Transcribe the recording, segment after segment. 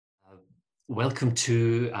Welcome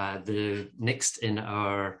to the next in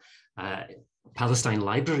our Palestine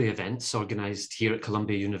Library events organised here at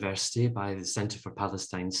Columbia University by the Centre for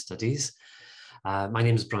Palestine Studies. My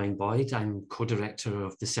name is Brian Boyd. I'm co-director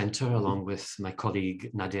of the Centre along with my colleague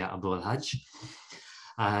Nadia Abou-El-Hajj.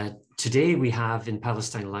 Today we have in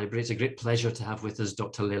Palestine Library, it's a great pleasure to have with us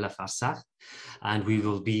Dr. Leila Farsakh, and we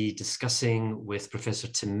will be discussing with Professor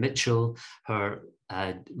Tim Mitchell her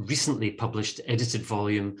recently published edited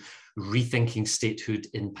volume, Rethinking Statehood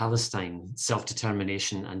in Palestine,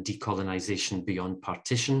 Self-Determination and Decolonization Beyond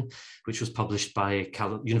Partition, which was published by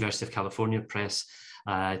University of California Press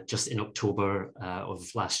just in October of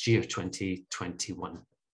last year, 2021.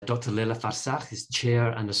 Dr. Leila Farsakh is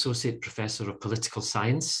Chair and Associate Professor of Political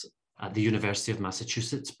Science at the University of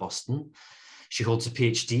Massachusetts, Boston. She holds a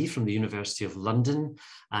PhD from the University of London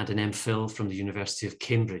and an MPhil from the University of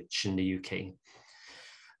Cambridge in the UK.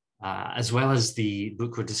 As well as the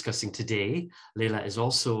book we're discussing today, Leila is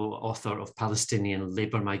also author of Palestinian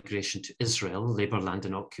Labour Migration to Israel, Labour, Land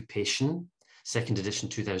and Occupation, second edition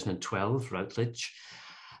 2012, Routledge,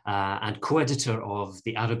 and co-editor of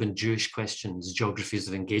The Arab and Jewish Questions, Geographies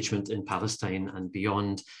of Engagement in Palestine and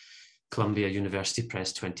Beyond, Columbia University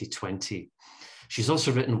Press 2020. She's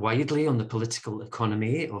also written widely on the political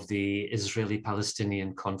economy of the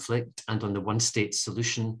Israeli-Palestinian conflict and on the one-state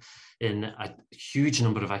solution in a huge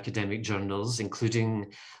number of academic journals,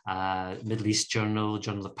 including Middle East Journal,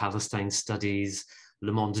 Journal of Palestine Studies,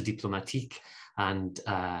 Le Monde Diplomatique, and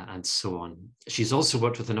so on. She's also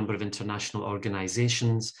worked with a number of international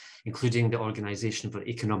organizations, including the Organization for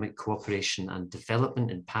Economic Cooperation and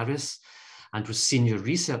Development in Paris, and was Senior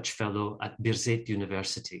Research Fellow at Birzeit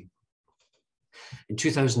University. In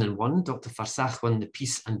 2001, Dr. Farsakh won the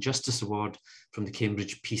Peace and Justice Award from the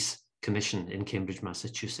Cambridge Peace Commission in Cambridge,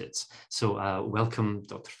 Massachusetts. So welcome,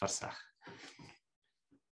 Dr. Farsakh.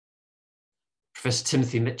 Professor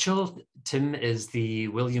Timothy Mitchell. Tim is the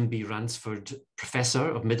William B. Ransford Professor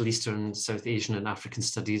of Middle Eastern, South Asian and African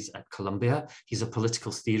Studies at Columbia. He's a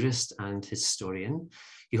political theorist and historian.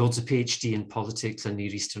 He holds a PhD in politics and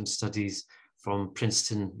Near Eastern studies from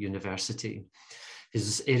Princeton University.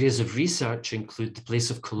 His areas of research include the place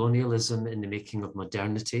of colonialism in the making of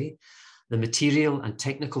modernity, the material and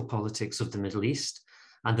technical politics of the Middle East,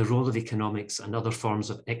 and the role of economics and other forms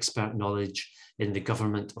of expert knowledge in the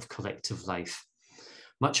government of collective life.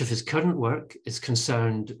 Much of his current work is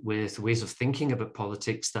concerned with ways of thinking about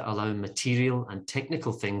politics that allow material and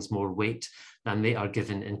technical things more weight than they are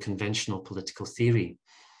given in conventional political theory.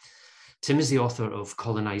 Tim is the author of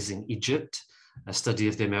Colonizing Egypt, a study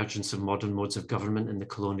of the emergence of modern modes of government in the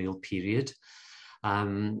colonial period.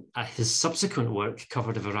 His subsequent work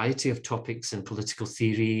covered a variety of topics in political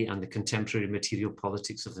theory and the contemporary material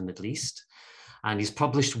politics of the Middle East. And he's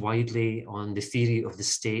published widely on the theory of the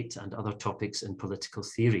state and other topics in political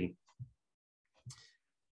theory.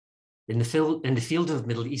 In the field of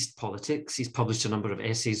Middle East politics, he's published a number of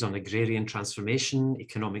essays on agrarian transformation,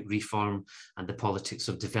 economic reform, and the politics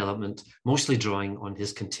of development, mostly drawing on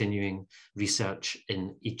his continuing research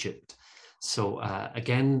in Egypt. So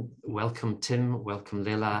again, welcome Tim, welcome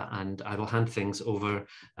Leila, and I will hand things over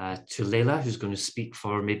to Leila, who's going to speak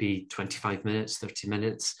for maybe 25 minutes, 30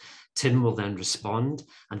 minutes. Tim will then respond,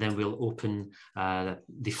 and then we'll open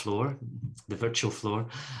the floor, the virtual floor,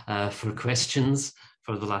 for questions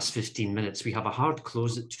for the last 15 minutes. We have a hard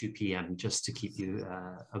close at 2 p.m. just to keep you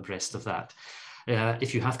abreast of that.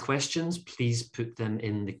 If you have questions, please put them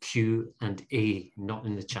in the Q&A, not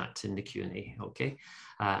in the chat, in the Q&A, okay?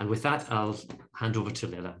 And with that, I'll hand over to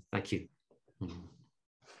Leila. Thank you. Thank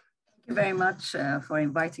you very much for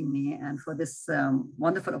inviting me and for this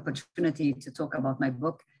wonderful opportunity to talk about my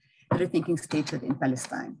book, Rethinking Statehood in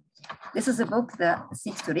Palestine. This is a book that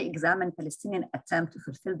seeks to re-examine Palestinian attempt to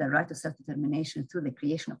fulfill the right to self-determination through the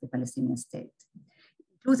creation of the Palestinian state.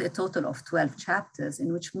 It includes a total of 12 chapters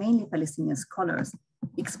in which mainly Palestinian scholars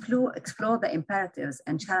explore the imperatives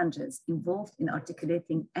and challenges involved in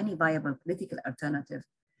articulating any viable political alternative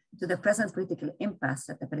to the present political impasse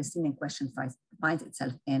that the Palestinian question finds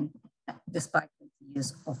itself in, despite 20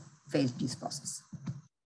 years of failed peace process.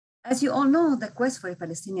 As you all know, the quest for a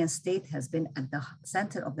Palestinian state has been at the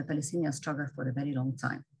center of the Palestinian struggle for a very long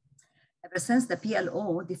time. Ever since the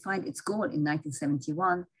PLO defined its goal in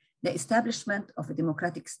 1971, the establishment of a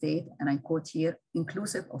democratic state, and I quote here,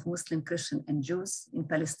 inclusive of Muslim, Christian, and Jews in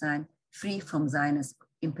Palestine, free from Zionist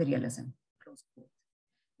imperialism, close quote.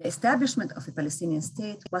 The establishment of a Palestinian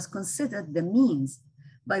state was considered the means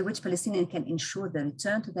by which Palestinians can ensure the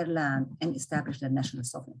return to their land and establish their national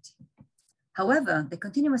sovereignty. However, the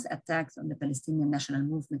continuous attacks on the Palestinian national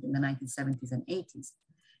movement in the 1970s and 80s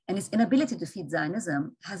and its inability to defeat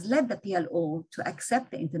Zionism has led the PLO to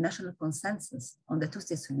accept the international consensus on the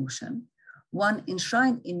two-state solution, one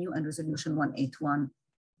enshrined in UN Resolution 181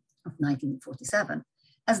 of 1947,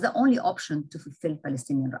 as the only option to fulfill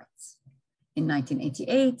Palestinian rights. In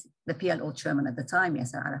 1988, the PLO chairman at the time,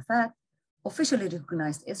 Yasser Arafat, officially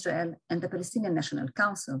recognized Israel, and the Palestinian National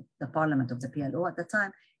Council, the parliament of the PLO at the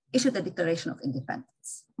time, issued a declaration of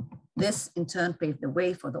independence. This, in turn, paved the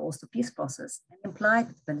way for the Oslo peace process and implied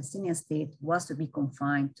that the Palestinian state was to be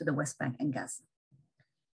confined to the West Bank and Gaza.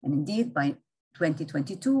 And indeed, by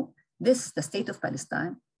 2022, the state of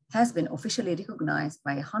Palestine has been officially recognized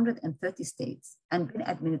by 130 states and been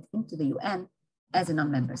admitted into the UN as a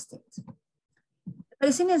non-member state. The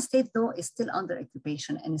Palestinian state, though, is still under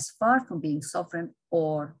occupation and is far from being sovereign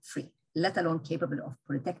or free, let alone capable of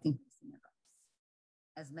protecting Palestinian rights.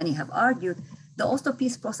 As many have argued, the Oslo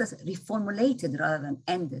peace process reformulated rather than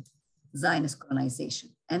ended Zionist colonization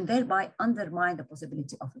and thereby undermined the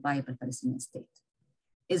possibility of a viable Palestinian state.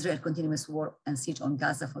 Israel's continuous war and siege on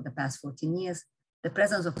Gaza for the past 14 years, the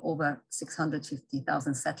presence of over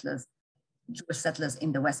 650,000 settlers, Jewish settlers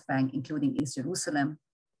in the West Bank, including East Jerusalem,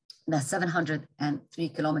 the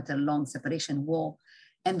 703-kilometer-long separation wall,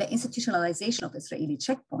 and the institutionalization of Israeli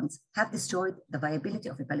checkpoints have destroyed the viability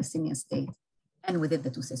of a Palestinian state and with it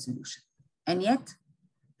the two-state solution. And yet,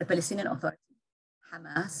 the Palestinian Authority,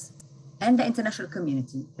 Hamas, and the international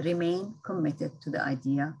community remain committed to the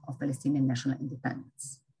idea of Palestinian national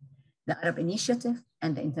independence. The Arab Initiative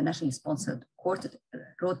and the internationally sponsored Quartet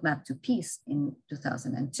Roadmap to Peace in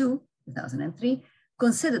 2002-2003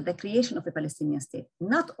 considered the creation of a Palestinian state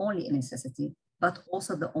not only a necessity, but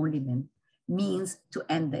also the only means to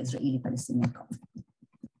end the Israeli-Palestinian conflict.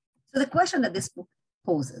 So the question that this book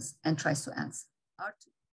poses and tries to answer are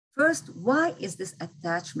two. First, why is this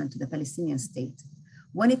attachment to the Palestinian state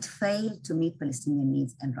when it failed to meet Palestinian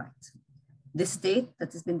needs and rights? This state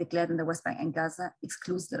that has been declared in the West Bank and Gaza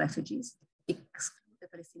excludes the refugees, excludes the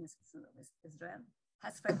Palestinian citizens of Israel,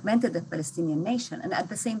 has fragmented the Palestinian nation, and at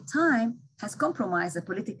the same time has compromised the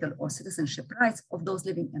political or citizenship rights of those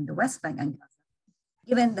living in the West Bank and Gaza,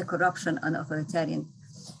 given the corruption and authoritarian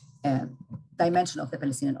dimension of the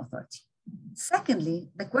Palestinian Authority.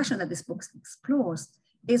 Secondly, the question that this book explores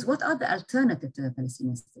is what are the alternatives to the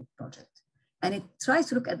Palestinian state project? And it tries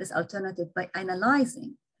to look at this alternative by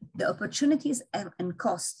analyzing the opportunities and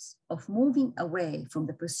costs of moving away from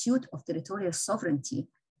the pursuit of territorial sovereignty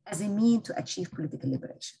as a means to achieve political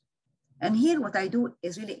liberation. And here what I do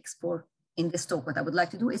is really explore in this talk, what I would like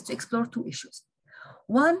to do is to explore two issues.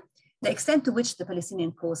 One, the extent to which the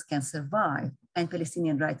Palestinian cause can survive and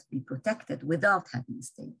Palestinian rights be protected without having a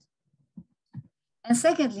state. And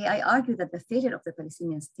secondly, I argue that the failure of the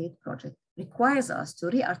Palestinian state project requires us to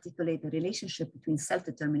re-articulate the relationship between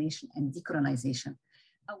self-determination and decolonization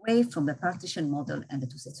away from the partition model and the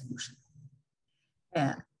two-state solution.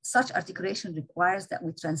 Such articulation requires that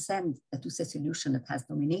we transcend the two-state solution that has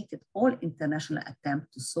dominated all international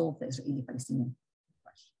attempts to solve the Israeli-Palestinian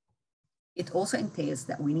question. It also entails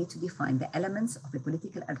that we need to define the elements of a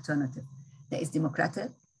political alternative that is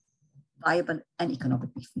democratic, viable, and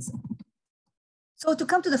economically feasible. So to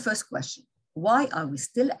come to the first question, why are we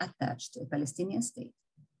still attached to a Palestinian state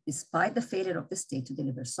despite the failure of the state to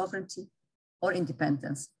deliver sovereignty or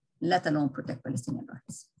independence, let alone protect Palestinian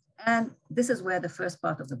rights? And this is where the first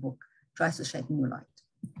part of the book tries to shed new light.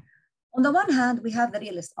 On the one hand, we have the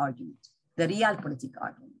realist argument, the realpolitik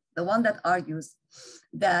argument, the one that argues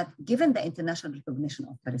that given the international recognition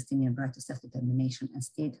of Palestinian right to self-determination and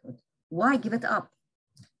statehood, why give it up?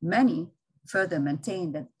 Many further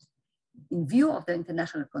maintain that in view of the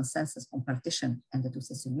international consensus on partition and the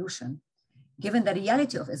two-state solution, given the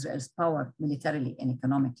reality of Israel's power militarily and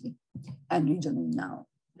economically and regionally now,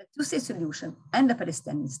 the two-state solution and the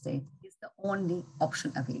Palestinian state is the only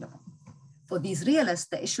option available. For these realists,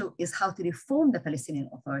 the issue is how to reform the Palestinian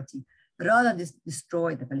Authority rather than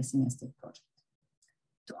destroy the Palestinian state project.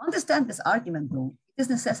 To understand this argument, though, it is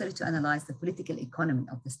necessary to analyze the political economy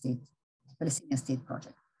of the Palestinian state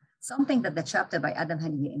project, something that the chapter by Adam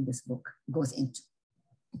Haniyeh in this book goes into.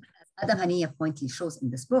 As Adam Haniyeh pointedly shows in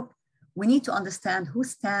this book, we need to understand who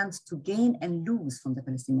stands to gain and lose from the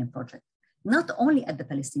Palestinian project, not only at the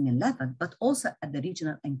Palestinian level, but also at the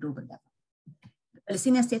regional and global level. The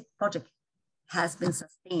Palestinian state project has been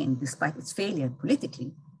sustained despite its failure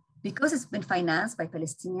politically because it's been financed by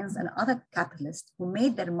Palestinians and other capitalists who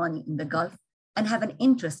made their money in the Gulf and have an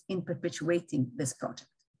interest in perpetuating this project.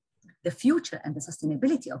 The future and the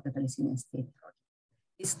sustainability of the Palestinian state project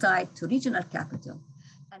is tied to regional capital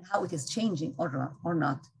and how it is changing or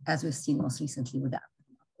not, as we've seen most recently with the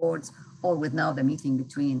Accords or with now the meeting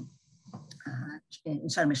between in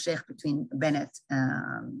Sharm el-Sheikh between Bennett,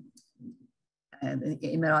 the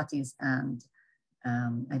Emiratis, and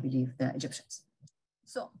I believe the Egyptians.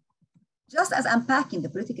 So just as unpacking the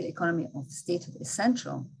political economy of statehood is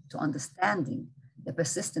central to understanding the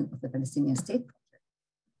persistence of the Palestinian state project,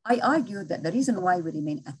 I argue that the reason why we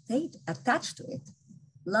remain attached to it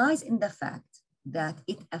lies in the fact that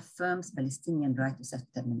it affirms Palestinian right to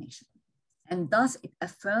self-determination. And thus it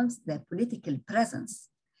affirms their political presence,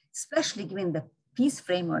 especially given the peace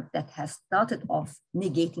framework that has started off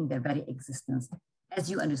negating their very existence, as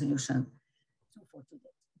UN Resolution 242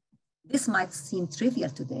 did. This might seem trivial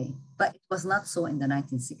today, but it was not so in the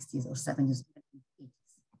 1960s or 70s or 80s.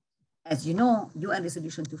 As you know, UN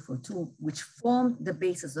Resolution 242, which formed the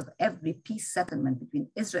basis of every peace settlement between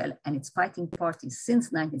Israel and its fighting parties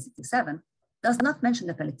since 1967, does not mention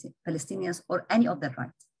the Palestinians or any of their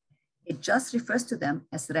rights. It just refers to them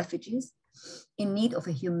as refugees in need of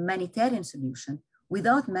a humanitarian solution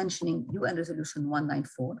without mentioning UN Resolution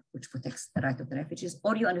 194, which protects the right of the refugees,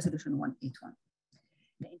 or UN Resolution 181.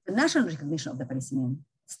 The international recognition of the Palestinian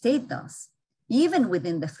state thus, even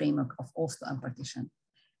within the framework of Oslo and Partition,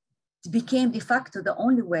 became de facto the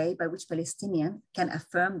only way by which Palestinians can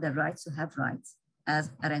affirm their rights to have rights, as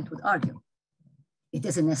Arendt would argue. It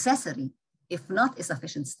is a necessary, if not a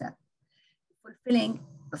sufficient step,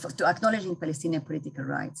 to acknowledging Palestinian political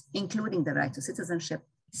rights, including the right to citizenship,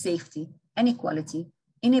 safety, and equality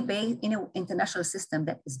in an international system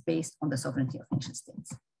that is based on the sovereignty of nation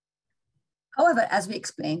states. However, as we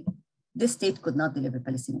explained, this state could not deliver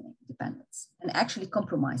Palestinian independence and actually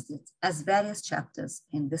compromised it, as various chapters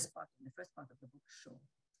in this part, in the first part of the book show.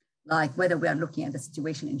 Like whether we are looking at the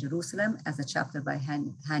situation in Jerusalem, as a chapter by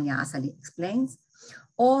Hania Asali explains,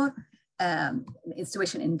 or the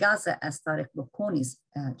situation in Gaza, as Tarek Boukoni's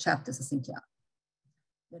chapter succinctly out.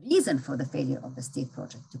 The reason for the failure of the state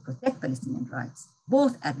project to protect Palestinian rights,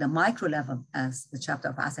 both at the micro level, as the chapter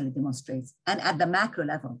of Asali demonstrates, and at the macro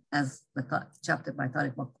level, as the chapter by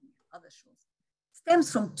Tarek Boukoni and others shows,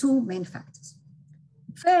 stems from two main factors.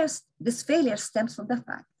 First, this failure stems from the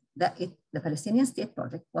fact that the Palestinian state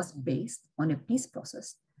project was based on a peace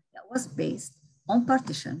process that was based on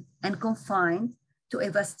partition and confined to a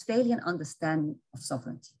Westphalian understanding of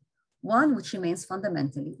sovereignty, one which remains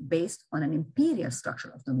fundamentally based on an imperial structure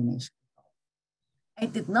of domination.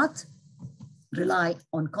 It did not rely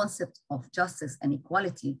on concepts of justice and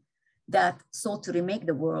equality that sought to remake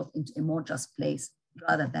the world into a more just place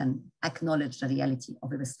rather than acknowledge the reality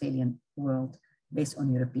of a Westphalian world based on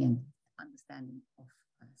European understanding of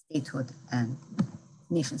statehood and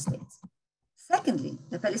nation states. Secondly,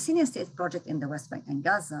 the Palestinian state project in the West Bank and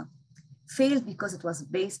Gaza failed because it was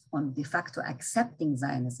based on de facto accepting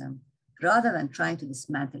Zionism rather than trying to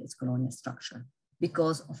dismantle its colonial structure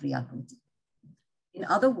because of realpolitik. In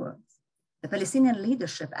other words, the Palestinian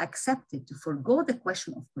leadership accepted to forego the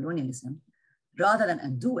question of colonialism rather than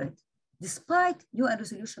undo it, despite UN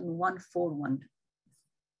Resolution 1514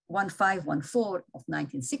 of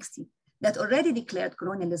 1960 that already declared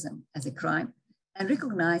colonialism as a crime and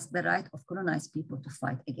recognized the right of colonized people to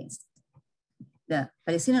fight against it. The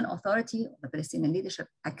Palestinian Authority, the Palestinian leadership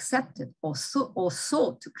accepted or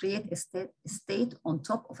sought to create a state on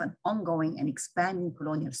top of an ongoing and expanding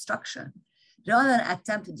colonial structure rather than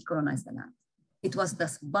attempt to decolonize the land. It was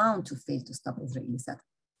thus bound to fail to stop Israeli settlement,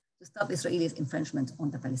 to stop Israelis' infringement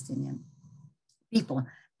on the Palestinian people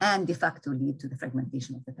and de facto lead to the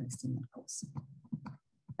fragmentation of the Palestinian cause,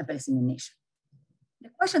 the Palestinian nation. The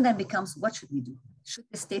question then becomes, what should we do? Should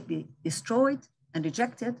the state be destroyed and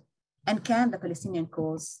rejected? And can the Palestinian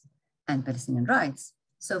cause and Palestinian rights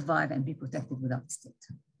survive and be protected without a state?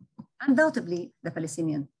 Undoubtedly, the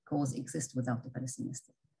Palestinian cause exists without the Palestinian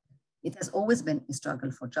state. It has always been a struggle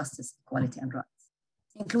for justice, equality, and rights,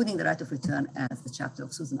 including the right of return, as the chapter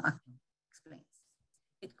of Susan Acton explains.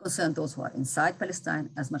 It concerns those who are inside Palestine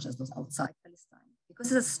as much as those outside Palestine,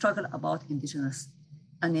 because it's a struggle about indigenous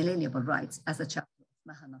unalienable rights, as the chapter of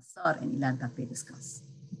Maha Nassar and Ilan Pape discuss.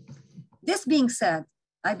 This being said,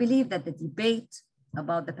 I believe that the debate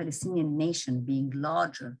about the Palestinian nation being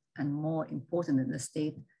larger and more important than the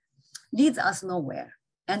state leads us nowhere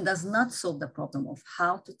and does not solve the problem of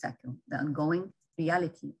how to tackle the ongoing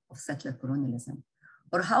reality of settler colonialism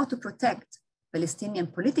or how to protect Palestinian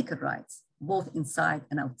political rights, both inside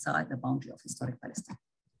and outside the boundary of historic Palestine.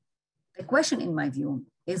 The question, in my view,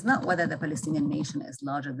 is not whether the Palestinian nation is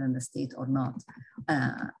larger than the state or not.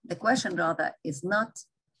 The question, rather, is not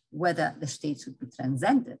whether the state should be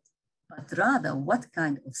transcended, but rather what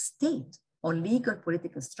kind of state or legal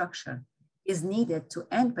political structure is needed to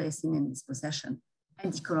end Palestinian dispossession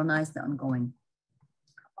and decolonize the ongoing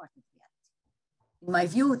apartheid reality. In my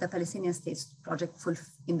view, the Palestinian state project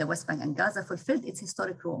in the West Bank and Gaza fulfilled its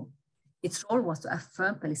historic role. Its role was to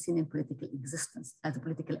affirm Palestinian political existence as a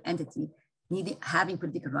political entity having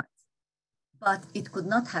political rights. But it could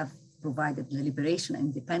not have provided the liberation and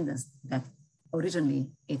independence that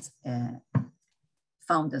originally its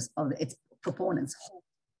founders or its proponents hoped,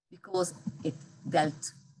 because it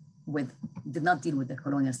did not deal with the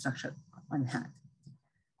colonial structure on hand.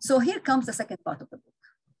 So here comes the second part of the book.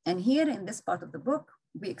 And here in this part of the book,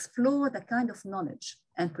 we explore the kind of knowledge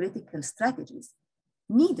and political strategies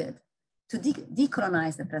needed to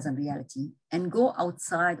decolonize the present reality and go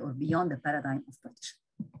outside or beyond the paradigm of partition.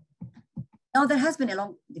 Now, there has been a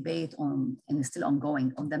long debate on, and is still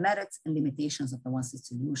ongoing, on the merits and limitations of the one-state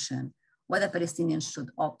solution, whether Palestinians should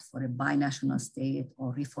opt for a binational state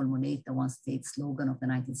or reformulate the one-state slogan of the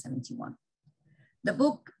 1971. The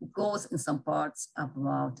book goes in some parts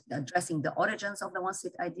about addressing the origins of the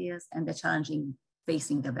one-state ideas and the challenging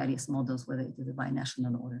facing the various models, whether it is a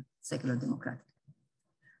binational or secular democratic.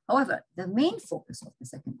 However, the main focus of the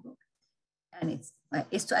second book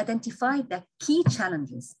is to identify the key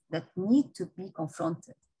challenges that need to be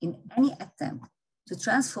confronted in any attempt to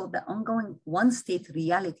transform the ongoing one-state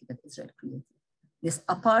reality that Israel created, this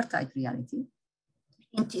apartheid reality,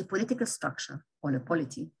 into a political structure or a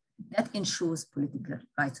polity that ensures political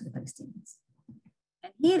rights to the Palestinians.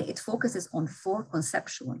 And here it focuses on 4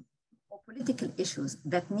 conceptual or political issues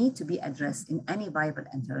that need to be addressed in any viable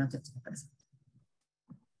alternative to the present.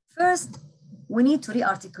 First, we need to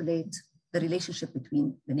re-articulate the relationship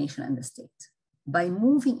between the nation and the state by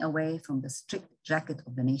moving away from the strict jacket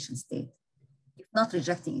of the nation state, if not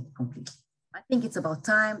rejecting it completely. I think it's about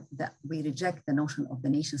time that we reject the notion of the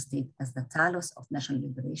nation state as the telos of national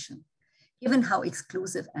liberation, given how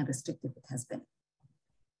exclusive and restrictive it has been.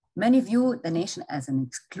 Many view the nation as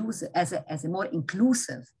a more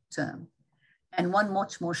inclusive term, and one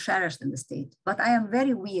much more cherished than the state. But I am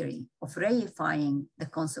very weary of reifying the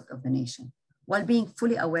concept of the nation, while being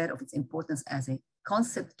fully aware of its importance as a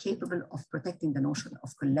concept capable of protecting the notion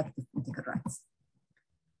of collective political rights.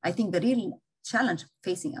 I think the real challenge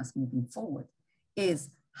facing us moving forward is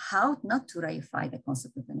how not to reify the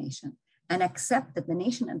concept of the nation and accept that the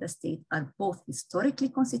nation and the state are both historically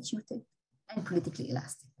constituted and politically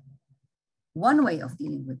elastic. One way of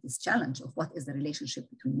dealing with this challenge of what is the relationship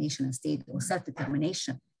between nation and state, or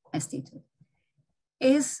self-determination and statehood,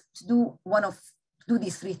 is to do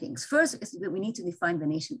these 3 things. First is that we need to define the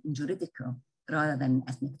nation in juridical rather than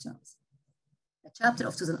ethnic terms. The chapter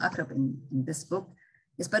of Susan Akrab in this book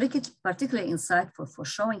is particularly insightful for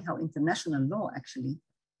showing how international law actually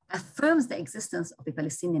affirms the existence of a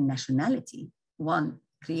Palestinian nationality, one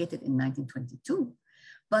created in 1922,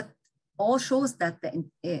 but all shows that the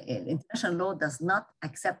international law does not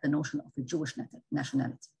accept the notion of a Jewish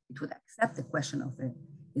nationality. It would accept the question of an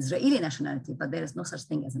Israeli nationality, but there is no such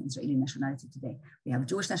thing as an Israeli nationality today. We have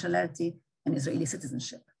Jewish nationality and Israeli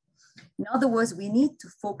citizenship. In other words, we need to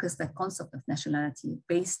focus the concept of nationality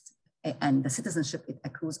based and the citizenship it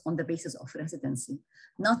accrues on the basis of residency,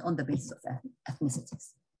 not on the basis of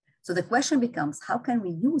ethnicities. So the question becomes, how can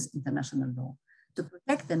we use international law to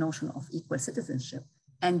protect the notion of equal citizenship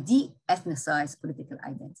and de-ethnicize political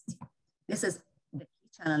identity? This is the key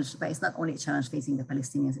challenge, but it's not only a challenge facing the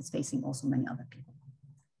Palestinians, it's facing also many other people.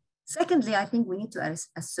 Secondly, I think we need to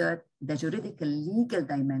assert the juridical legal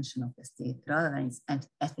dimension of the state rather than its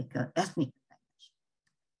ethnic dimension.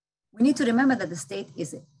 We need to remember that the state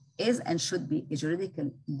is and should be a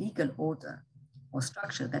juridical legal order or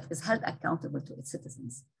structure that is held accountable to its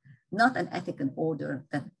citizens, not an ethical order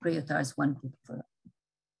that prioritizes one group for another.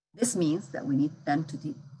 This means that we need then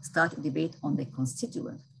to start a debate on the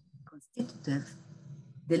constitutive,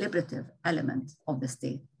 deliberative element of the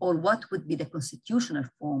state, or what would be the constitutional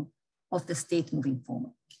form of the state moving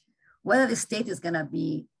forward. Whether the state is going to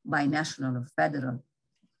be binational or federal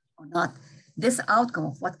or not, this outcome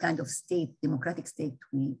of what kind of state, democratic state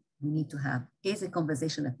we need to have, is a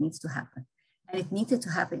conversation that needs to happen. And it needed to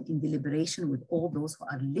happen in deliberation with all those who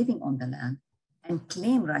are living on the land and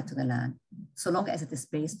claim right to the land, so long as it is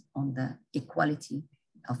based on the equality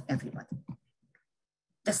of everybody.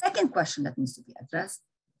 The second question that needs to be addressed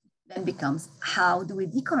then becomes, how do we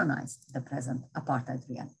decolonize the present apartheid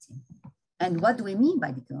reality? And what do we mean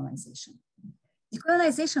by decolonization?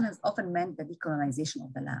 Decolonization has often meant the decolonization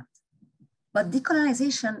of the land. But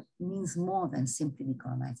decolonization means more than simply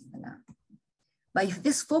decolonizing the land. But if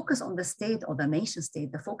this focus on the state or the nation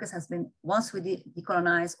state, the focus has been, once we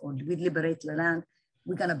decolonize or we liberate the land,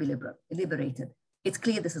 we're gonna be liberated. It's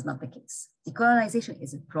clear this is not the case. Decolonization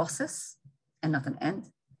is a process and not an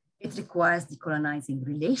end. It requires decolonizing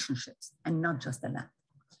relationships and not just the land.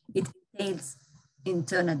 It entails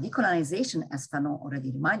internal decolonization, as Fanon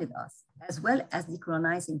already reminded us, as well as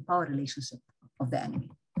decolonizing power relationship of the enemy.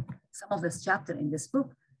 Some of this chapter in this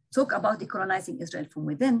book talk about decolonizing Israel from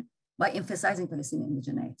within by emphasizing Palestinian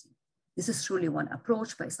indigeneity. This is truly one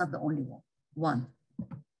approach, but it's not the only one.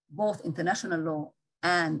 Both international law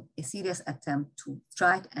and a serious attempt to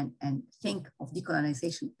try and think of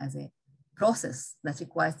decolonization as a process that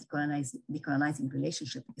requires decolonizing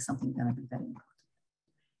relationship is something that will be very important.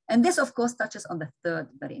 And this, of course, touches on the third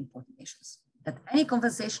very important issues, that any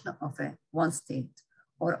conversation of a one state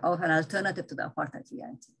or of an alternative to the apartheid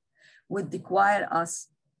reality would require us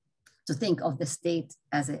to think of the state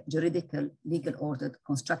as a juridical legal order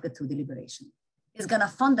constructed through deliberation. It's gonna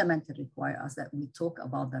fundamentally require us that we talk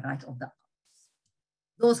about the right of the others,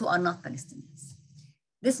 those who are not Palestinians.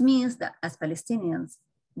 This means that as Palestinians,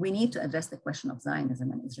 we need to address the question of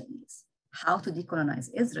Zionism and Israelis, how to decolonize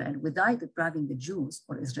Israel without depriving the Jews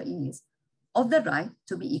or Israelis of the right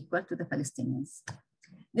to be equal to the Palestinians.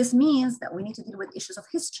 This means that we need to deal with issues of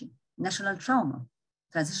history, national trauma,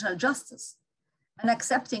 transitional justice, and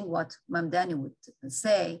accepting what Mamdani would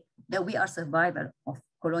say, that we are survivors of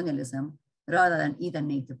colonialism rather than either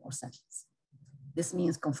native or settlers. This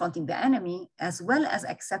means confronting the enemy as well as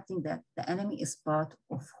accepting that the enemy is part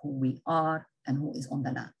of who we are and who is on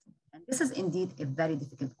the land. And this is indeed a very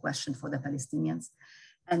difficult question for the Palestinians.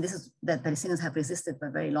 And this is that Palestinians have resisted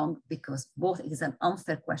for very long, because both it is an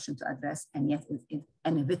unfair question to address and yet it is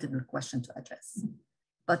an inevitable question to address.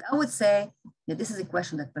 But I would say that this is a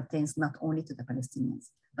question that pertains not only to the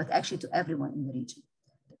Palestinians, but actually to everyone in the region.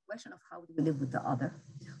 The question of how do we live with the other,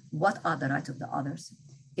 what are the rights of the others,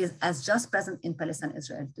 is as just present in Palestine and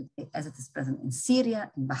Israel today as it is present in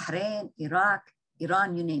Syria, in Bahrain, Iraq,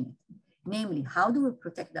 Iran, you name it. Namely, how do we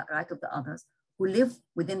protect the right of the others who live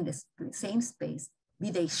within this same space,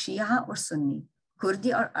 be they Shia or Sunni,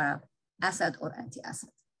 Kurdi or Arab, Assad or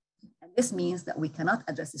anti-Assad? And this means that we cannot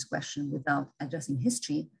address this question without addressing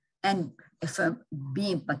history and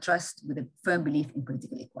being buttressed with a firm belief in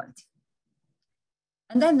political equality.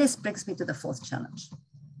 And then this brings me to the fourth challenge,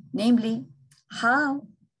 namely how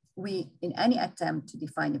we, in any attempt to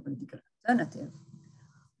define a political alternative,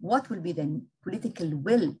 what will be the political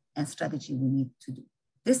will and strategy we need to do.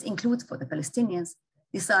 This includes for the Palestinians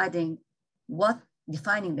deciding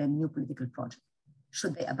defining their new political project.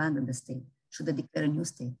 Should they abandon the state? Should they declare a new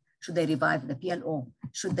state? Should they revive the PLO?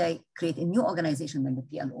 Should they create a new organization than the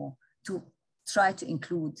PLO to try to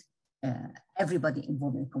include everybody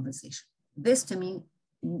involved in the conversation? This to me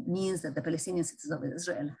means that the Palestinian citizens of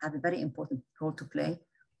Israel have a very important role to play,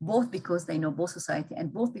 both because they know both society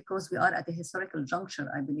and both because we are at a historical juncture,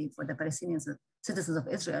 I believe, where the Palestinian citizens of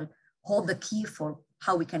Israel hold the key for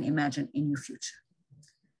how we can imagine a new future.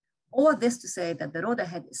 All this to say that the road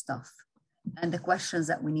ahead is tough and the questions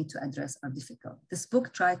that we need to address are difficult. This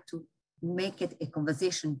book tried to make it a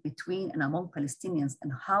conversation between and among Palestinians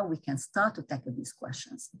and how we can start to tackle these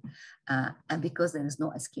questions, and because there is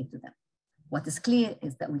no escape to them. What is clear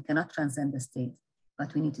is that we cannot transcend the state,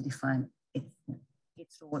 but we need to define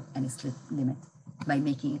its role and its limit by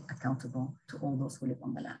making it accountable to all those who live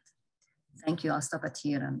on the land. Thank you. I'll stop it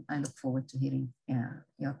here, and I look forward to hearing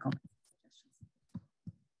your comments.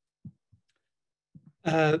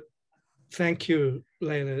 Thank you,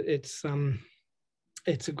 Leila.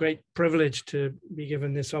 It's a great privilege to be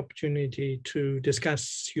given this opportunity to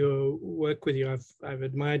discuss your work with you. I've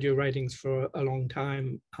admired your writings for a long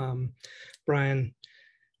time. Brian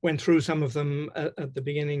went through some of them at the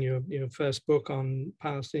beginning. Your first book on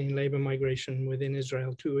Palestinian labor migration within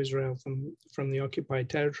Israel to Israel from the occupied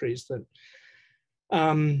territories that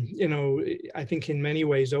I think in many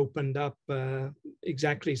ways opened up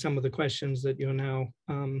exactly some of the questions that you're now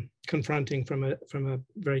confronting from a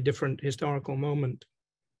very different historical moment.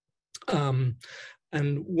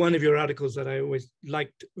 And one of your articles that I always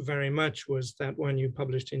liked very much was that one you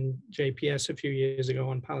published in JPS a few years ago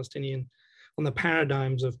on the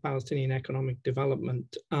paradigms of Palestinian economic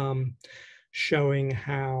development, showing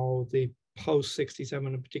how the post-67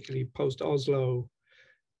 and particularly post-Oslo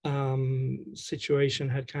situation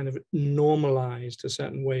had kind of normalized a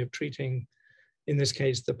certain way of treating, in this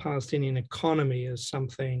case, the Palestinian economy as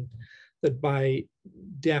something that by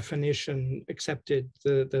definition accepted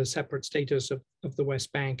the separate status of the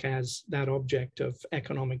West Bank as that object of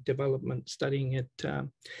economic development, studying it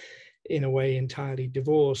in a way entirely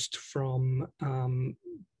divorced from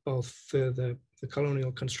both the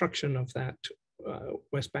colonial construction of that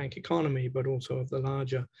West Bank economy, but also of the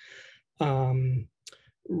larger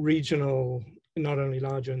regional, not only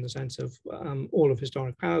larger in the sense of all of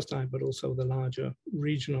historic Palestine, but also the larger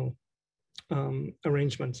regional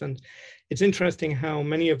arrangements. And it's interesting how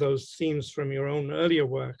many of those themes from your own earlier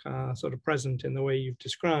work are sort of present in the way you've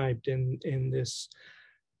described in this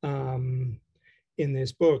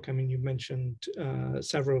book. I mean, you mentioned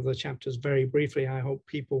several of the chapters very briefly. I hope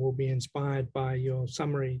people will be inspired by your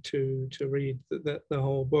summary to read the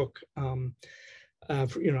whole book.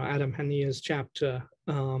 Adam Hania's chapter,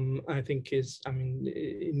 I think is,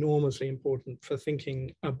 enormously important for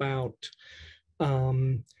thinking about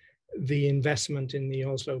the investment in the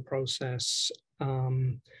Oslo process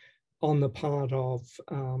on the part of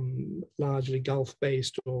largely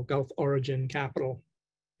Gulf-based or Gulf origin capital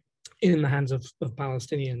in the hands of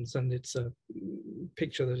Palestinians. And it's a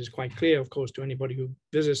picture that is quite clear, of course, to anybody who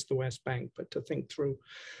visits the West Bank, but to think through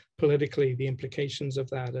politically the implications of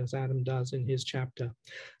that, as Adam does in his chapter.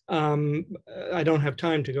 I don't have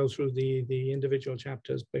time to go through the individual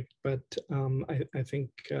chapters, but I think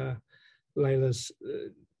Leila's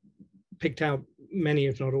picked out many,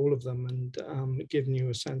 if not all of them, and given you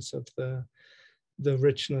a sense of the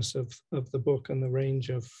richness of the book and the range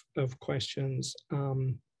of questions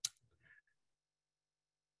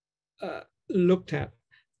looked at.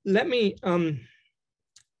 Let me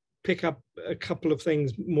pick up a couple of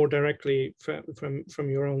things more directly from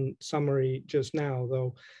your own summary just now,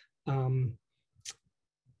 though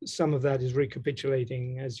some of that is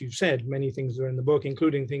recapitulating, as you've said, many things are in the book,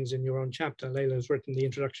 including things in your own chapter. Leila has written the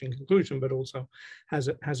introduction and conclusion, but also has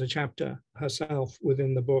a chapter herself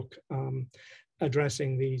within the book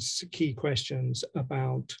addressing these key questions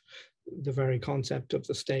about the very concept of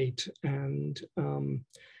the state and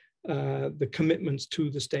the commitments to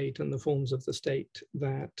the state and the forms of the state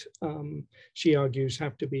that she argues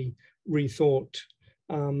have to be rethought.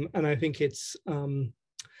 And I think it's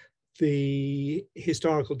the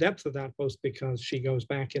historical depth of that, both because she goes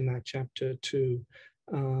back in that chapter to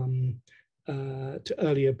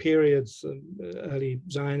earlier periods, early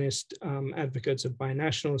Zionist advocates of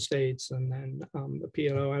binational states, and then the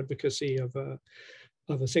PLO advocacy of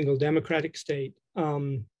a single democratic state.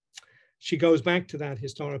 She goes back to that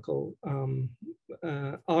historical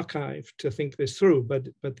archive to think this through, but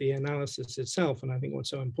the analysis itself, and I think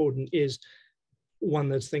what's so important, is one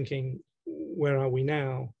that's thinking, where are we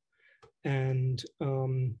now? And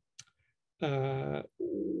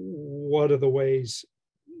what are the ways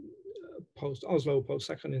post-Oslo,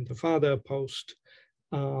 post-Second Intifada, post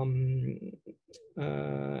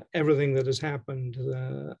everything that has happened,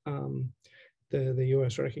 the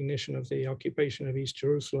US recognition of the occupation of East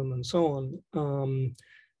Jerusalem and so on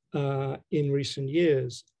in recent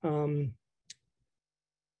years.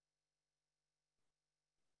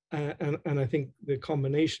 And I think the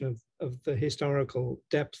combination of the historical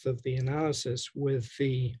depth of the analysis with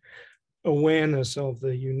the awareness of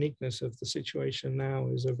the uniqueness of the situation now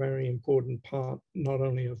is a very important part, not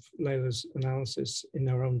only of Leila's analysis in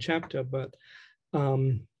her own chapter, but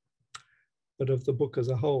of the book as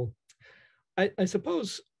a whole. I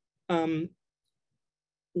suppose one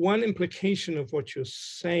implication of what you're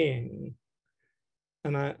saying,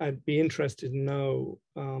 and I'd be interested to know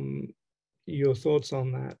your thoughts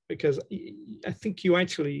on that, because I think you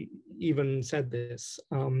actually even said this,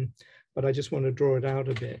 but I just want to draw it out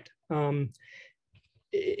a bit.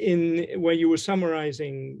 In where you were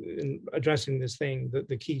summarizing and addressing this thing, that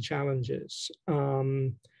the key challenges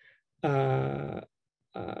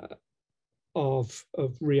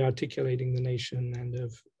of re-articulating the nation and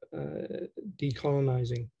of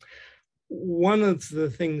decolonizing. One of the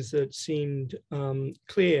things that seemed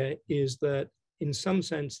clear is that, in some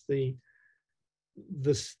sense, the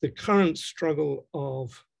current struggle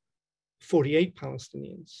of 48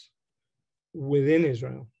 Palestinians within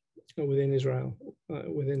Israel,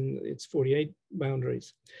 within its 48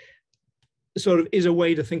 boundaries, sort of is a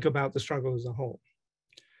way to think about the struggle as a whole,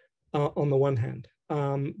 on the one hand,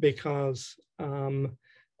 because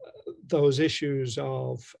those issues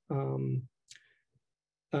of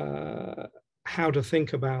how to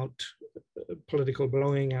think about political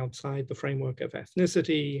belonging outside the framework of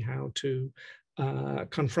ethnicity, how to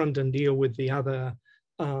confront and deal with the other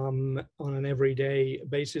on an everyday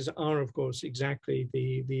basis are, of course, exactly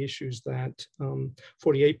the issues that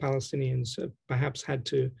 48 Palestinians perhaps had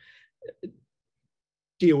to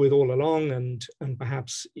deal with all along, and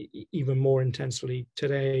perhaps even more intensely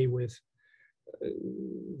today with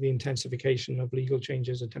the intensification of legal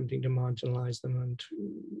changes attempting to marginalize them and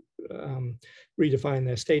redefine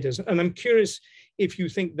their status. And I'm curious if you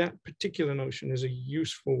think that particular notion is a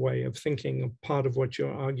useful way of thinking of part of what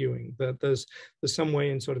you're arguing, that there's some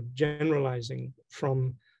way in sort of generalizing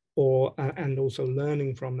from and also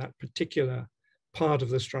learning from that particular part of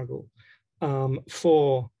the struggle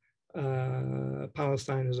for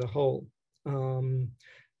Palestine as a whole.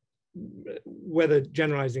 whether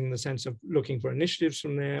generalizing in the sense of looking for initiatives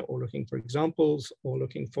from there, or looking for examples, or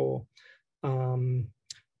looking for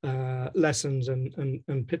lessons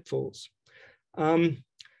and pitfalls.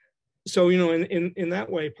 So, you know, in that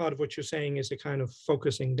way, part of what you're saying is a kind of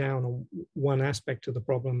focusing down on one aspect of the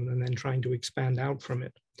problem and then trying to expand out from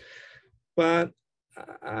it. But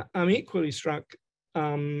I'm equally struck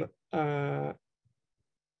from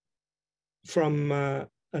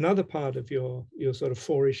another part of your sort of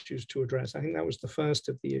 4 issues to address. I think that was the first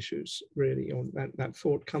of the issues, really, or that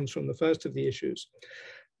thought comes from the first of the issues.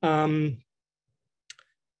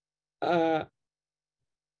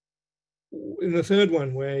 In the third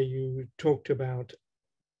one, where you talked about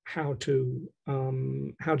how to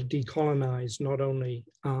decolonize not only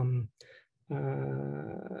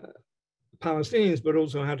Palestinians, but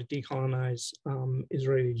also how to decolonize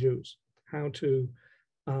Israeli Jews, how to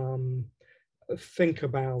think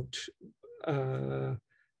about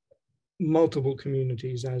multiple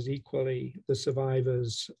communities as equally the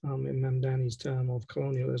survivors, in Mamdani's term, of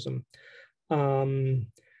colonialism.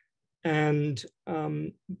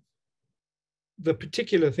 The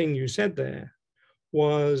particular thing you said there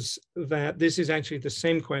was that this is actually the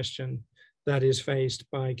same question that is faced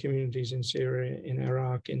by communities in Syria, in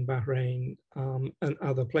Iraq, in Bahrain, and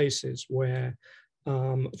other places where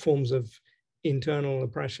forms of internal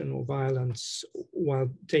oppression or violence, while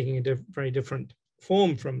taking a very different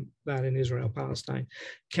form from that in Israel, Palestine,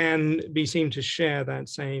 can be seen to share that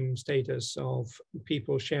same status of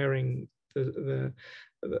people sharing the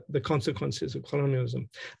consequences of colonialism.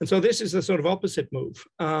 And so this is a sort of opposite move.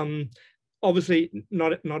 Obviously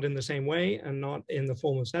not in the same way and not in the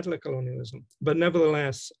form of settler colonialism, but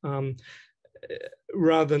nevertheless,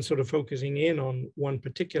 rather than sort of focusing in on one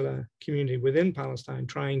particular community within Palestine,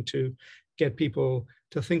 trying to get people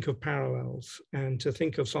to think of parallels and to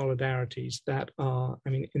think of solidarities that are, I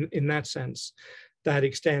mean, in that sense, that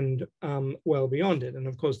extend well beyond it. And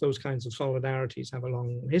of course, those kinds of solidarities have a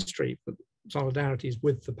long history, but solidarities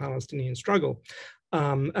with the Palestinian struggle.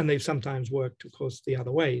 And they've sometimes worked, of course, the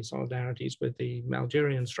other way, solidarities with the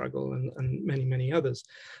Algerian struggle and many, many others,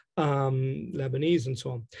 Lebanese and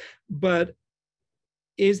so on. But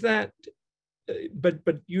is that,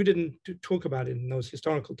 but you didn't talk about it in those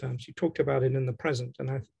historical terms. You talked about it in the present, and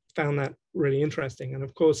I found that really interesting. And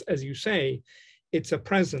of course, as you say, it's a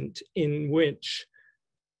present in which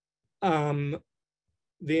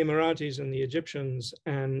the Emiratis and the Egyptians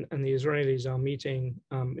and the Israelis are meeting,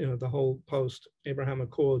 you know, the whole post-Abraham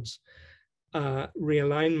Accords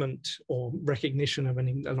realignment or recognition of a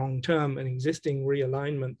long-term and existing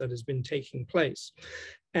realignment that has been taking place.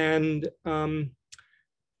 And,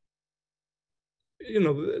 you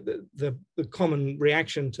know, the common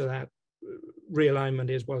reaction to that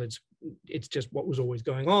realignment is, well, it's just what was always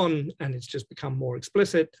going on and it's just become more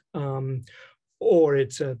explicit. Or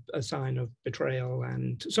it's a sign of betrayal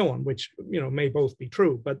and so on, which, you know, may both be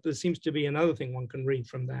true. But there seems to be another thing one can read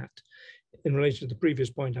from that in relation to the previous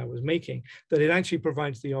point I was making, that it actually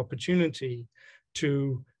provides the opportunity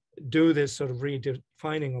to do this sort of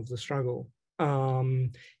redefining of the struggle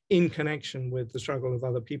in connection with the struggle of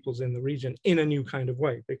other peoples in the region in a new kind of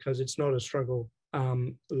way, because it's not a struggle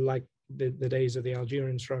like the days of the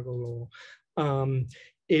Algerian struggle, or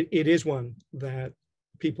it is one that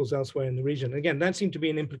peoples elsewhere in the region. Again, that seemed to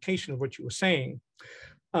be an implication of what you were saying.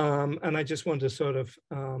 And I just want to sort of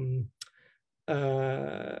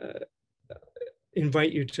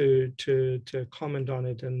invite you to comment on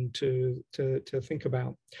it and to think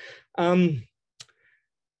about. I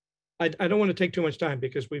don't want to take too much time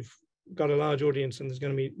because we've got a large audience and there's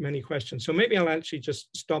going to be many questions. So maybe I'll actually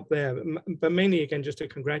just stop there, but mainly again, just to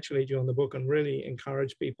congratulate you on the book and really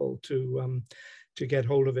encourage people to get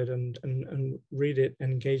hold of it and read it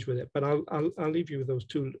and engage with it. But I'll leave you with those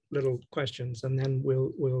 2 little questions, and then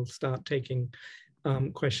we'll start taking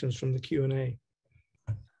questions from the Q&A.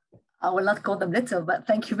 I will not call them little, but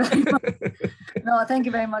thank you very much. No, thank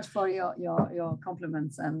you very much for your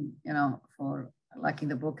compliments and, you know, for liking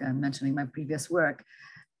the book and mentioning my previous work.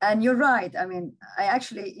 And you're right. I mean, I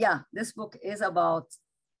actually, yeah, this book is about,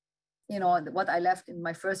 you know, what I left in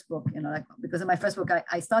my first book, you know, like, because in my first book,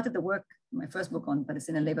 I started the work, my first book on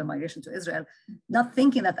Palestinian labor migration to Israel, not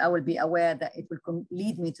thinking that I will be aware that it will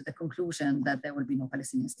lead me to the conclusion that there will be no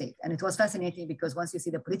Palestinian state. And it was fascinating because once you see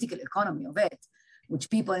the political economy of it, which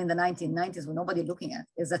people in the 1990s were nobody looking at,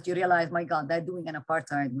 is that you realize, my God, they're doing an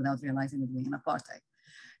apartheid without realizing they're doing an apartheid.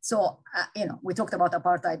 So, you know, we talked about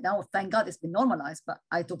apartheid now, thank God it's been normalized, but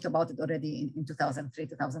I talked about it already in 2003,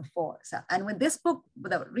 2004. So, and with this book,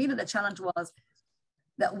 really the challenge was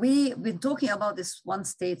that we've been talking about this one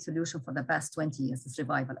state solution for the past 20 years, this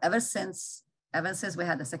revival. Ever since we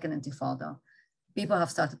had the second intifada, people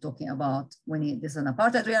have started talking about this is an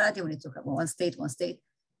apartheid reality, we need to talk about one state.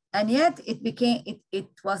 And yet it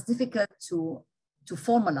was difficult to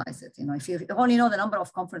formalize it. If you only know the number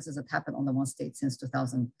of conferences that happened on the one state since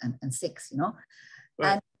 2006,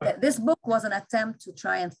 Right. And this book was an attempt to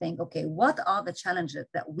try and think, okay, what are the challenges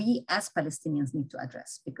that we as Palestinians need to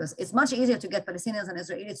address? Because it's much easier to get Palestinians and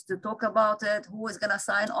Israelis to talk about it, who is going to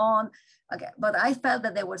sign on. Okay, but I felt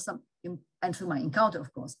that there were some, and through my encounter,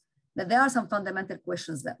 of course, that there are some fundamental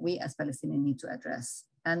questions that we as Palestinians need to address.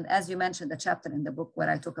 And as you mentioned, the chapter in the book where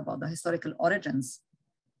I talk about the historical origins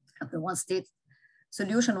of the one state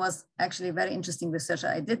solution was actually very interesting research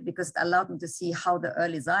I did, because it allowed me to see how the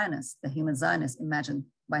early Zionists, the human Zionists, imagined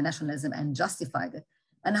binationalism and justified it,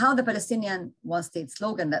 and how the Palestinian one state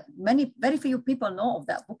slogan that very few people know of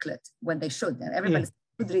that booklet when they should, and everybody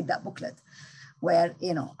should read that booklet, where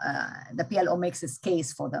the PLO makes its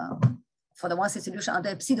case for the one state solution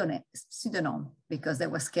under a pseudonym, because they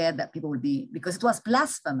were scared that people would be, because it was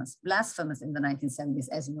blasphemous in the 1970s,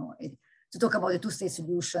 as you know, to talk about a two-state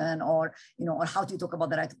solution, or how do you talk about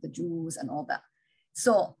the right of the Jews and all that.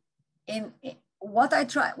 So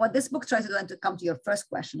what this book tries to do, and to come to your first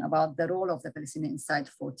question about the role of the Palestinians inside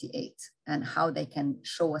 48 and how they can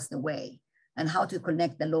show us the way and how to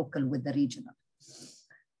connect the local with the regional.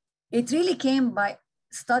 It really came by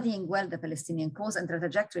studying well the Palestinian cause and the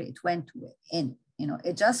trajectory it went in.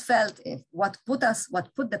 It just felt what put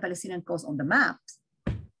the Palestinian cause on the map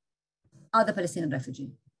are the Palestinian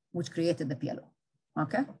refugees, which created the PLO,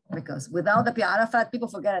 okay? Because without the PLO, Arafat, people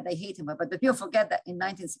forget that they hate him, but the people forget that in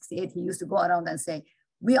 1968, he used to go around and say,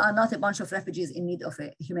 we are not a bunch of refugees in need of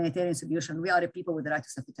a humanitarian solution. We are a people with the right to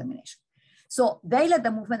self-determination. So they led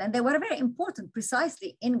the movement, and they were very important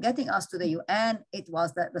precisely in getting us to the UN. It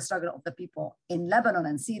was the struggle of the people in Lebanon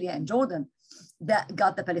and Syria and Jordan that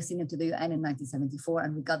got the Palestinians to the UN in 1974,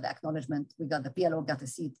 and we got the acknowledgement. We got the PLO got a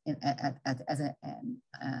seat as an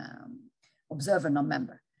observer,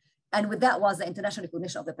 non-member. And with that was the international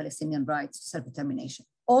recognition of the Palestinian rights to self-determination,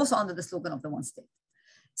 also under the slogan of the one state.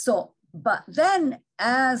 So, but then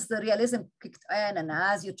as the realism kicked in, and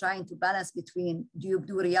as you're trying to balance between, do you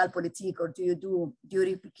do realpolitik or do you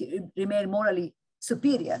remain morally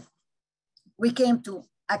superior, we came to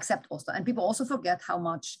accept Oslo. And people also forget how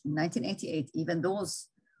much in 1988, even those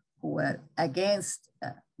who were against,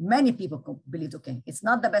 many people believed, okay, it's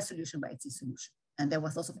not the best solution, but it's a solution. And there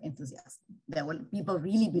was lots of enthusiasm. People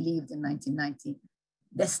really believed in 1990,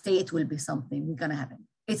 the state will be something, we're gonna have it.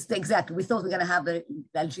 It's the exact, we thought we're gonna have the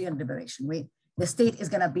Algerian liberation. The state is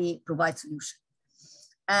gonna provide solution.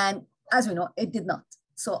 And as we know, it did not.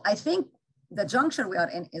 So I think the juncture we are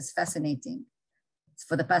in is fascinating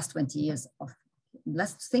for the past 20 years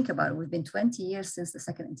let's think about it. We've been 20 years since the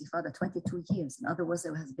second intifada, 22 years. In other words,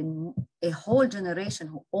 there has been a whole generation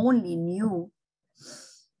who only knew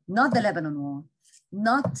not the Lebanon war,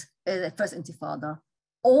 not the first intifada,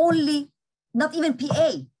 not even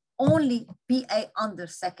PA, only PA under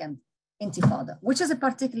second intifada, which is a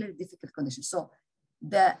particularly difficult condition. So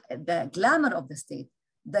the glamour of the state,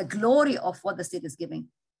 the glory of what the state is giving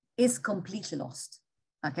is completely lost,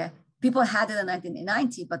 okay? People had it in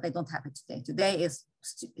 1990, but they don't have it today. Today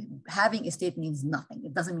having a state means nothing.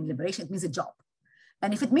 It doesn't mean liberation, it means a job.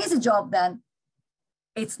 And if it means a job, then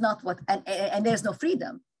it's not what, and there's no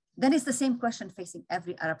freedom, then it's the same question facing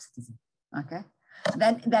every Arab citizen, okay?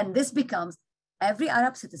 Then this becomes, every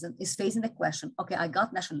Arab citizen is facing the question, okay, I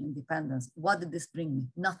got national independence. What did this bring me?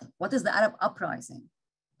 Nothing. What is the Arab uprising?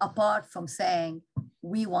 Apart from saying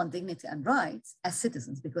we want dignity and rights as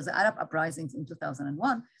citizens, because the Arab uprisings in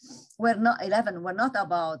 2001 were not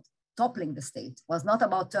about toppling the state, was not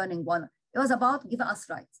about turning one, it was about giving us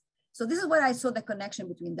rights. So this is where I saw the connection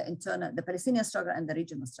between the Palestinian struggle and the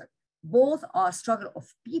regional struggle. Both are struggle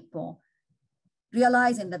of people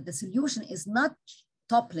realizing that the solution is not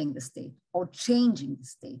toppling the state or changing the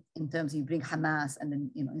state in terms of you bring Hamas and then,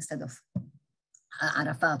 instead of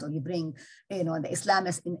Arafat, or you bring, the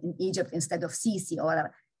Islamists in Egypt instead of Sisi,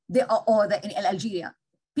 in Algeria.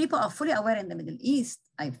 People are fully aware in the Middle East,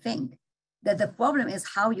 I think, that the problem is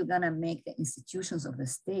how you're gonna make the institutions of the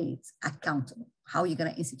states accountable, how you're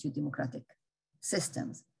gonna institute democratic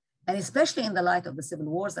systems. And especially in the light of the civil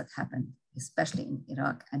wars that happened, especially in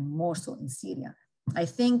Iraq and more so in Syria. I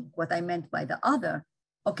think what I meant by the other,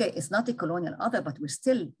 okay, it's not a colonial other, but we're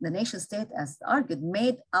still the nation state, as argued,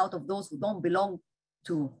 made out of those who don't belong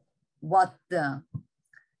to what the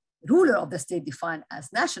ruler of the state defined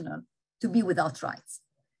as national, to be without rights.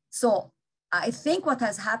 So I think what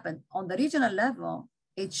has happened on the regional level,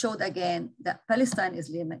 it showed again that Palestine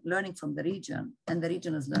is learning from the region, and the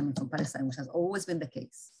region is learning from Palestine, which has always been the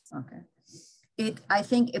case. Okay, I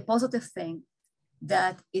think a positive thing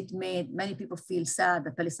that it made many people feel sad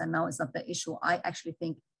that Palestine now is not the issue. I actually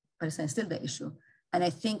think Palestine is still the issue. And I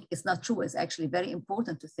think it's not true. It's actually very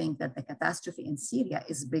important to think that the catastrophe in Syria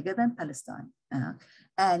is bigger than Palestine.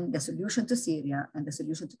 And the solution to Syria and the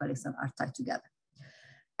solution to Palestine are tied together.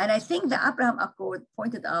 And I think the Abraham Accord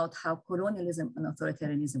pointed out how colonialism and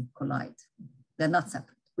authoritarianism collide. They're not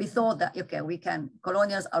separate. We thought that, okay,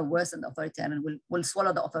 colonials are worse than the authoritarian. We'll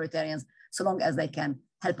swallow the authoritarians so long as they can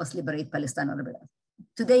help us liberate Palestine or liberate us.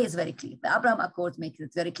 Today is very clear. The Abraham Accord makes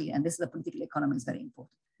it very clear, and this is the political economy is very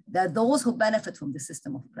important. There are those who benefit from the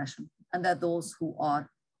system of oppression, and there are those who are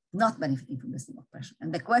not benefiting from the system of oppression.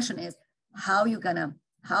 And the question is, how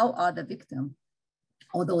are the victim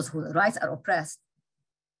or those whose rights are oppressed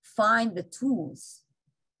find the tools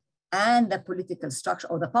and the political structure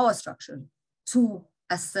or the power structure to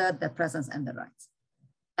assert their presence and their rights?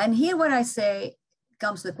 And here where I say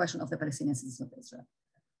comes to the question of the Palestinian citizens of Israel.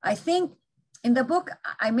 I think in the book,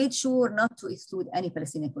 I made sure not to exclude any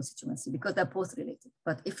Palestinian constituency because they're both related.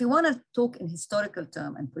 But if you want to talk in historical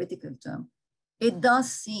term and political term, it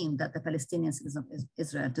does seem that the Palestinian citizens of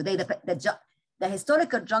Israel today, the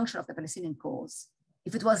historical junction of the Palestinian cause,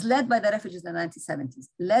 if it was led by the refugees in the 1970s,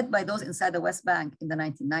 led by those inside the West Bank in the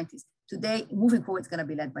 1990s, today, moving forward, it's going to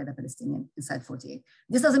be led by the Palestinian inside 48.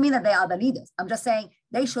 This doesn't mean that they are the leaders. I'm just saying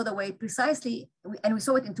they show the way precisely, and we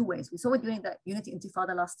saw it in two ways. We saw it during the Unity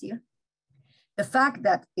Intifada last year. The fact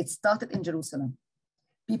that it started in Jerusalem,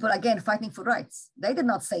 people again fighting for rights. They did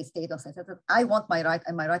not say state or state. They said, I want my right,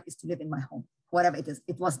 and my right is to live in my home, whatever it is.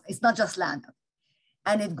 It's not just land.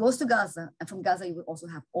 And it goes to Gaza, and from Gaza you will also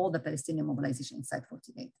have all the Palestinian mobilization inside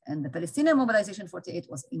 48. And the Palestinian mobilization 48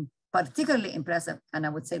 was particularly impressive, and I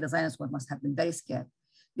would say the Zionist world must have been very scared,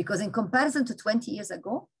 because in comparison to 20 years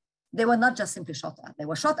ago, they were not just simply shot at. They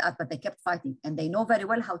were shot at, but they kept fighting, and they know very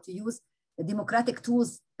well how to use the democratic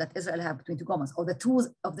tools that Israel have between two commas, or the tools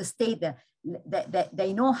of the state.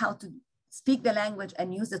 They know how to speak the language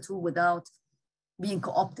and use the tool without being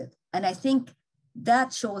co-opted. And I think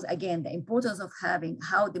that shows, again, the importance of having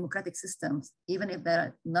how democratic systems, even if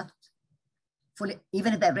they're not fully,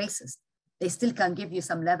 even if they're racist, they still can give you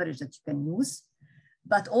some leverage that you can use.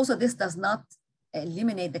 But also this does not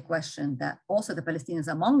eliminate the question that also the Palestinians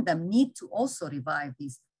among them need to also revive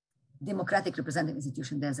these democratic representative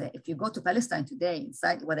institutions. If you go to Palestine today,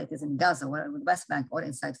 inside, whether it is in Gaza or in the West Bank or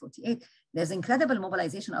inside 48, there's incredible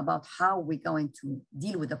mobilization about how we're going to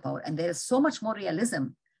deal with the power. And there is so much more realism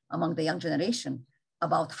among the young generation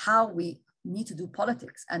about how we need to do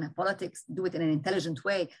politics, and politics, do it in an intelligent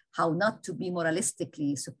way, how not to be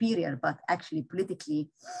moralistically superior, but actually politically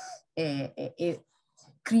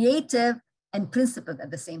creative and principled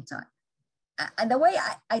at the same time. And the way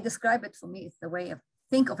I describe it for me is the way of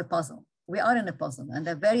think of a puzzle. We are in a puzzle, and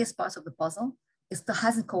the various parts of the puzzle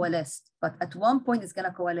hasn't coalesced, but at one point it's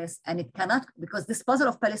gonna coalesce, and it cannot, because this puzzle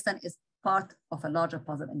of Palestine is part of a larger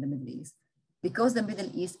puzzle in the Middle East. Because the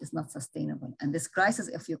Middle East is not sustainable. And this crisis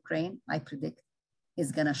of Ukraine, I predict,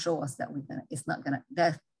 is gonna show us that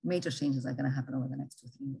that major changes are gonna happen over the next 2 or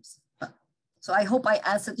 3 years. So I hope I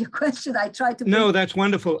answered your question. I tried to- No, that's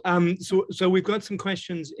wonderful. So we've got some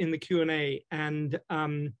questions in the Q&A, and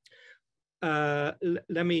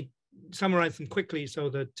let me summarize them quickly so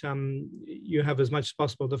that you have as much as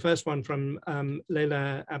possible. The first one from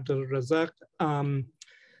Leila Abdul Razak.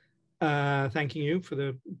 Thanking you for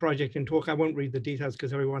the project and talk. I won't read the details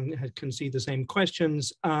because everyone can see the same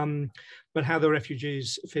questions, but how the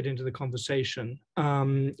refugees fit into the conversation,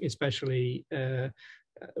 especially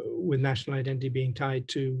with national identity being tied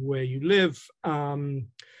to where you live,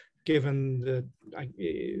 given that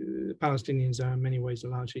Palestinians are in many ways a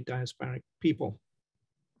largely diasporic people.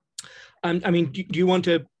 I mean, do you want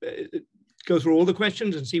to go through all the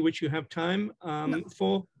questions and see which you have time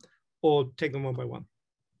for, or take them one by one?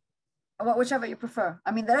 Whichever you prefer.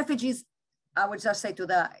 I mean, the refugees, I would just say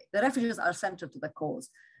the refugees are central to the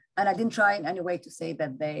cause. And I didn't try in any way to say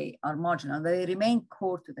that they are marginal. They remain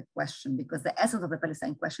core to the question, because the essence of the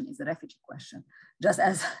Palestine question is the refugee question.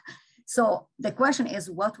 So the question is,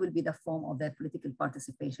 what will be the form of their political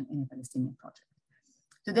participation in a Palestinian project?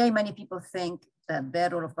 Today, many people think that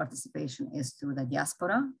their role of participation is through the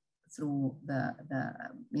diaspora, through the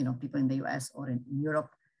people in the US or in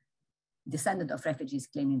Europe, descendant of refugees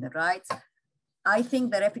claiming their rights. I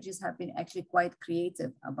think the refugees have been actually quite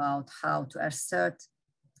creative about how to assert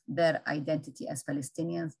their identity as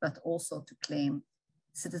Palestinians, but also to claim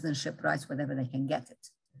citizenship rights wherever they can get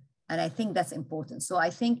it. And I think that's important. So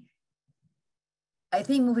I think I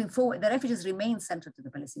think moving forward, the refugees remain central to the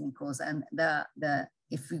Palestinian cause. And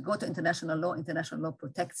if we go to international law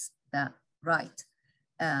protects that right.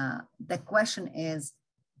 The question is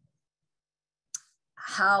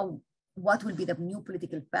what will be the new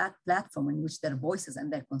political platform in which their voices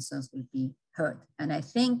and their concerns will be heard? And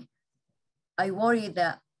I worry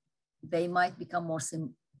that they might become more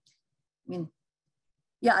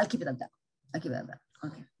I'll keep it at that.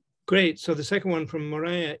 Okay. Great. So the second one from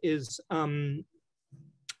Mariah is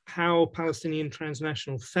how Palestinian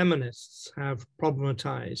transnational feminists have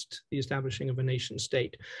problematized the establishing of a nation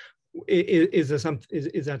state. Is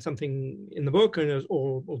that something in the book,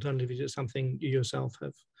 or alternatively, is it something you yourself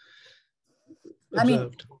have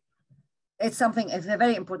observed? It's a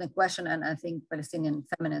very important question, and I think Palestinian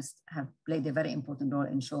feminists have played a very important role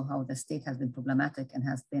in showing how the state has been problematic and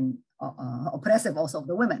has been oppressive also of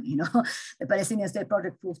the women. The Palestinian State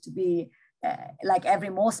Project proved to be, like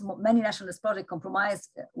many nationalist projects, compromise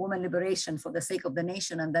women liberation for the sake of the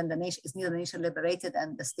nation, and then the nation is neither the nation liberated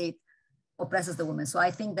and the state oppresses the women. So I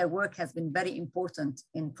think their work has been very important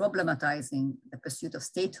in problematizing the pursuit of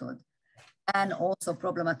statehood and also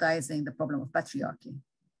problematizing the problem of patriarchy.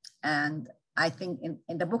 And I think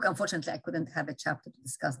in the book, unfortunately, I couldn't have a chapter to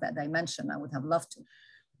discuss that dimension. I would have loved to.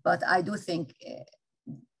 But I do think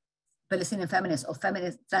Palestinian feminists or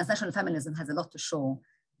transnational feminism has a lot to show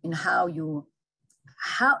in how to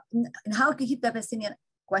keep the Palestinian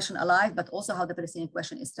question alive, but also how the Palestinian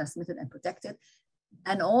question is transmitted and protected.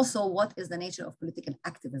 And also what is the nature of political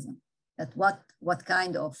activism, that what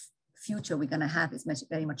kind of future we're going to have is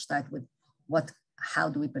very much tied with how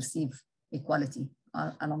do we perceive equality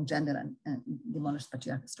along gender and demolished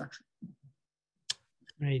patriarchal structure.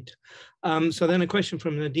 Great. So then a question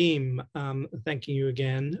from Nadeem, thanking you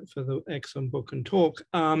again for the excellent book and talk.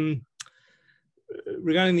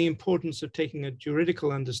 Regarding the importance of taking a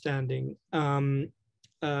juridical understanding, sorry,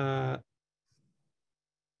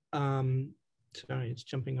 it's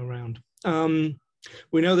jumping around.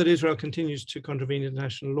 We know that Israel continues to contravene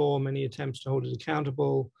international law. Many attempts to hold it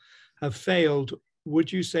accountable have failed.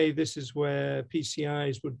 Would you say this is where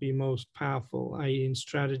PCIs would be most powerful, i.e. in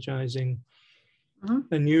strategizing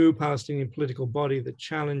a new Palestinian political body that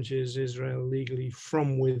challenges Israel legally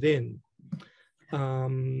from within?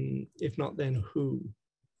 If not, then who?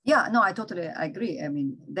 Yeah, no, I totally agree. I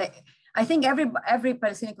mean, I think every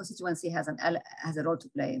Palestinian constituency has a role to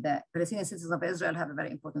play. The Palestinian citizens of Israel have a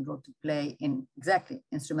very important role to play in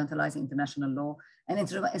instrumentalizing international law and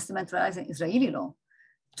instrumentalizing Israeli law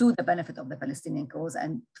to the benefit of the Palestinian cause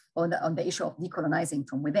and on the issue of decolonizing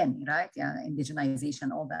from within, right? Yeah, indigenization,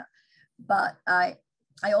 all that. But I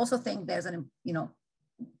also think there's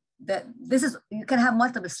you can have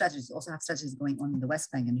multiple strategies. You also have strategies going on in the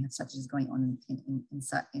West Bank, and you have strategies going on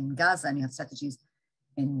in Gaza, and you have strategies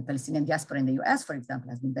in the Palestinian diaspora in the US, for example,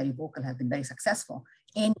 has been very vocal, has been very successful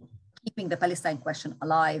in keeping the Palestine question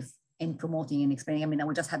alive, in promoting and explaining. I mean,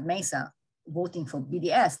 we just had Mesa voting for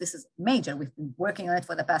BDS. This is major. We've been working on it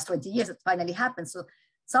for the past 20 years. It finally happened. So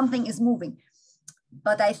something is moving.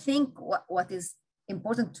 But I think what is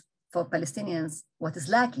important for Palestinians, what is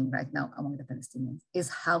lacking right now among the Palestinians is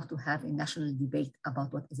how to have a national debate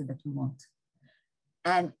about what is it that we want.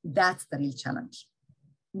 And that's the real challenge.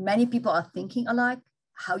 Many people are thinking alike.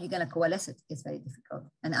 How you're going to coalesce it is very difficult.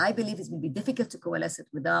 And I believe it will be difficult to coalesce it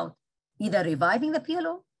without either reviving the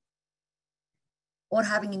PLO or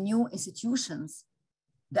having new institutions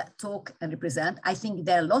that talk and represent. I think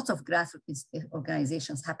there are lots of grassroots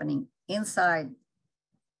organizations happening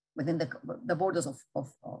within the borders of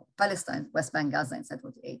Palestine, West Bank, Gaza, and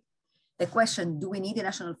 48. The question, do we need a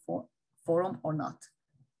national forum or not?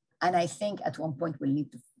 And I think at one point we'll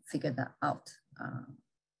need to figure that out.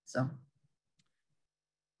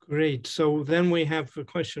 Great. So then we have a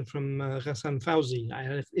question from Ghassan Fauzi.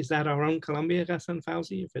 Is that our own Colombia, Ghassan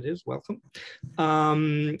Fauzi? If it is, welcome.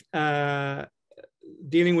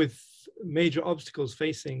 Dealing with major obstacles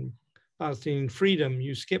facing Palestinian freedom,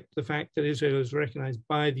 you skip the fact that Israel is recognized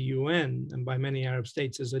by the UN and by many Arab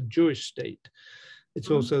states as a Jewish state. It's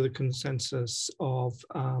also the consensus of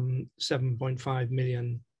 7.5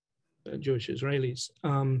 million Jewish Israelis.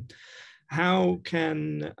 How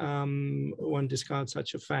can one discard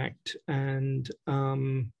such a fact and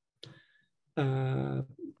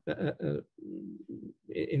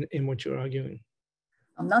in what you're arguing?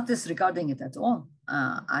 I'm not disregarding it at all.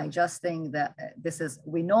 I just think that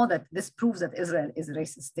we know that this proves that Israel is a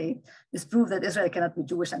racist state. This proves that Israel cannot be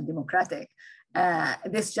Jewish and democratic.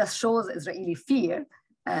 This just shows Israeli fear.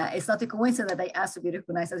 It's not a coincidence that they asked to be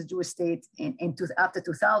recognized as a Jewish state after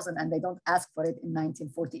 2000, and they don't ask for it in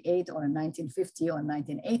 1948 or in 1950 or in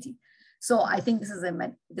 1980. So I think this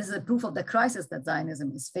is a proof of the crisis that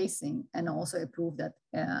Zionism is facing, and also a proof that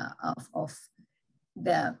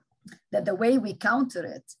that the way we counter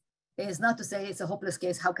it is not to say it's a hopeless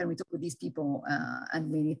case, how can we talk with these people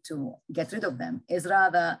and we need to get rid of them, is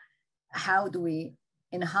rather how do we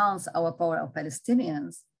enhance our power of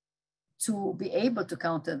Palestinians to be able to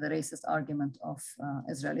counter the racist argument of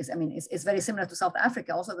Israelis. I mean, it's very similar to South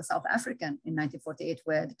Africa. Also, the South African in 1948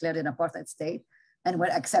 were declared an apartheid state and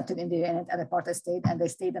were accepted in the UN as an apartheid state, and they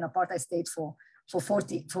stayed in apartheid state for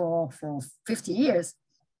 50 years,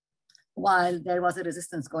 while there was a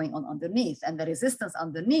resistance going on underneath. And the resistance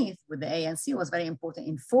underneath with the ANC was very important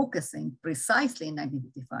in focusing precisely in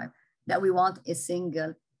 1955 that we want a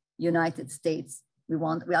single United States. We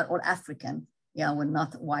are all African. Yeah, we're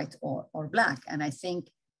not white or black. And I think,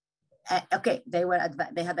 okay, they had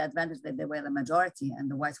the advantage that they were the majority and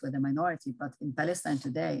the whites were the minority. But in Palestine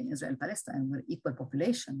today, in Israel-Palestine, we're equal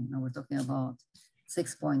population. You know, we're talking about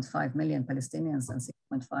 6.5 million Palestinians and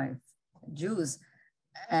 6.5 Jews.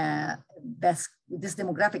 This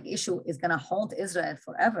demographic issue is going to haunt Israel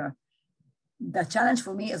forever. The challenge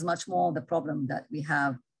for me is much more the problem that we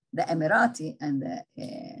have the Emirati and the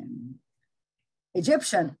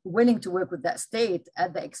Egyptian willing to work with that state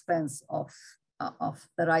at the expense of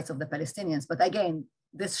the rights of the Palestinians. But again,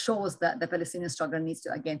 this shows that the Palestinian struggle needs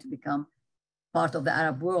to again to become part of the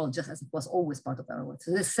Arab world, just as it was always part of the Arab world.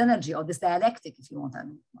 So this synergy or this dialectic, if you want,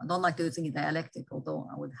 I don't like to use dialectic, although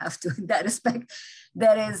I would have to in that respect.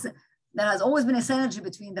 There has always been a synergy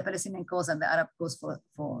between the Palestinian cause and the Arab cause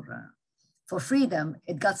for freedom.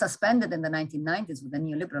 It got suspended in the 1990s with the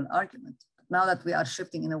neoliberal argument. Now that we are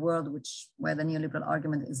shifting in a world where the neoliberal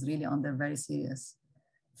argument is really under very serious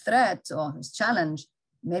threat or challenge,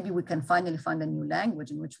 maybe we can finally find a new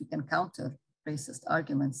language in which we can counter racist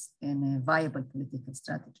arguments in a viable political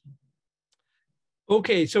strategy.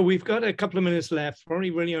 Okay, so we've got a couple of minutes left,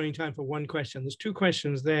 probably really only time for one question. There's two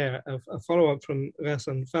questions there, a follow-up from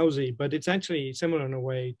Ghassan Fawzi, but it's actually similar in a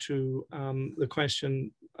way to the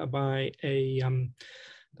question by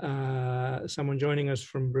someone joining us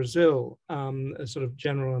from Brazil, a sort of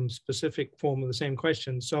general and specific form of the same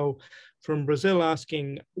question. So from Brazil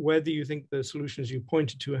asking whether you think the solutions you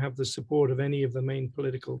pointed to have the support of any of the main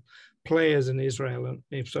political players in Israel, and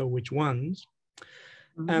if so, which ones?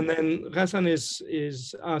 Mm-hmm. And then Ghassan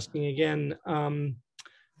is asking again,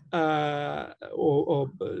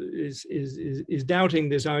 is doubting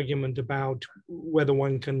this argument about whether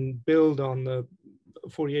one can build on the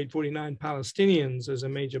 48, 49 Palestinians as a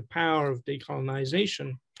major power of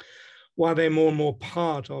decolonization, while they're more and more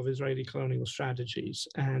part of Israeli colonial strategies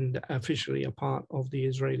and officially a part of the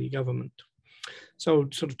Israeli government. So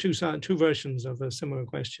sort of two versions of a similar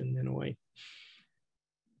question in a way.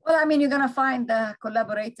 Well, I mean, you're going to find the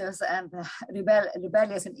collaborators and the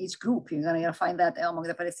rebellious in each group. You're going to find that among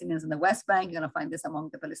the Palestinians in the West Bank. You're going to find this among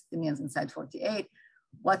the Palestinians inside 48.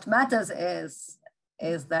 What matters is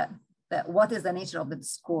that what is the nature of the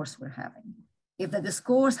discourse we're having? If the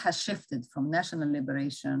discourse has shifted from national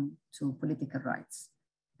liberation to political rights,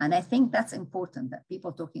 and I think that's important, that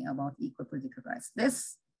people talking about equal political rights,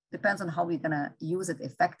 this depends on how we're going to use it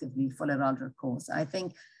effectively for a larger cause. I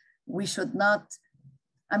think we should not,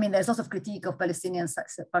 I mean, there's lots of critique of Palestinians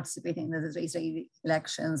participating in the Israeli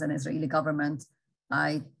elections and Israeli government.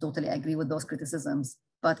 I totally agree with those criticisms,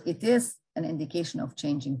 but it is an indication of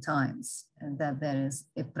changing times, and that there is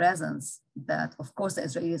a presence that, of course, the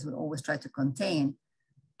Israelis will always try to contain,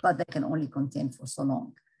 but they can only contain for so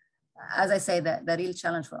long. As I say, the real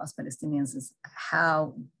challenge for us Palestinians is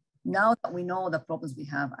how, now that we know the problems we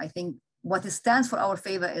have, I think what stands for our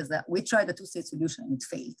favor is that we tried the two-state solution and it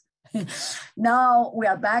failed. Now we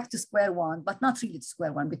are back to square one, but not really to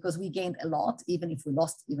square one, because we gained a lot, even if we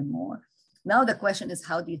lost even more. Now the question is,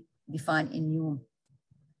 how do you define a new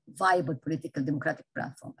viable political democratic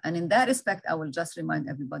platform? And in that respect, I will just remind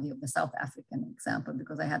everybody of the South African example,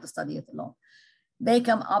 because I had to study it a lot. They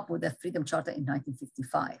come up with a Freedom Charter in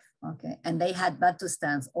 1955, okay? And they had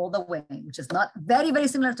Bantustans all the way, which is not very, very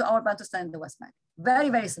similar to our Bantustan in the West Bank. Very,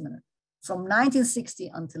 very similar, from 1960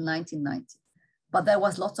 until 1990. But there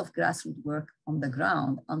was lots of grassroots work on the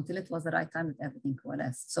ground until it was the right time that everything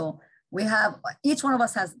coalesced. So we have, each one of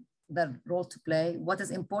us has the role to play. What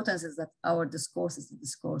is important is that our discourse is the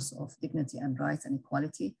discourse of dignity and rights and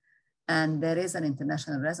equality. And there is an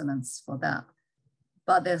international resonance for that.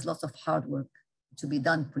 But there's lots of hard work to be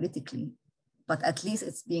done politically. But at least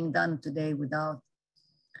it's being done today without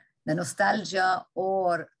the nostalgia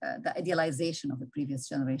or the idealization of the previous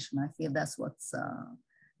generation. I feel that's what's,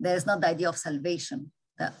 there is not the idea of salvation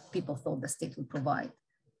that people thought the state would provide.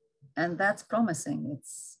 And that's promising.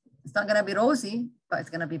 It's not going to be rosy, but it's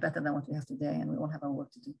going to be better than what we have today, and we all have our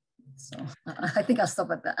work to do. So I think I'll stop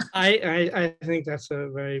at that. I think that's a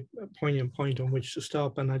very poignant point on which to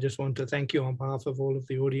stop, and I just want to thank you on behalf of all of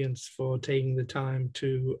the audience for taking the time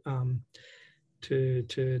to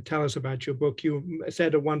tell us about your book. You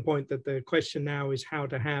said at one point that the question now is how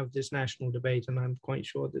to have this national debate, and I'm quite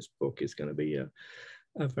sure this book is going to be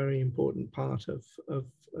a very important part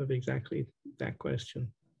of exactly that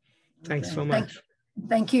question. Thanks so much.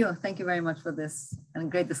 Thank you. Thank you very much for this and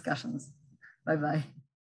great discussions. Bye-bye.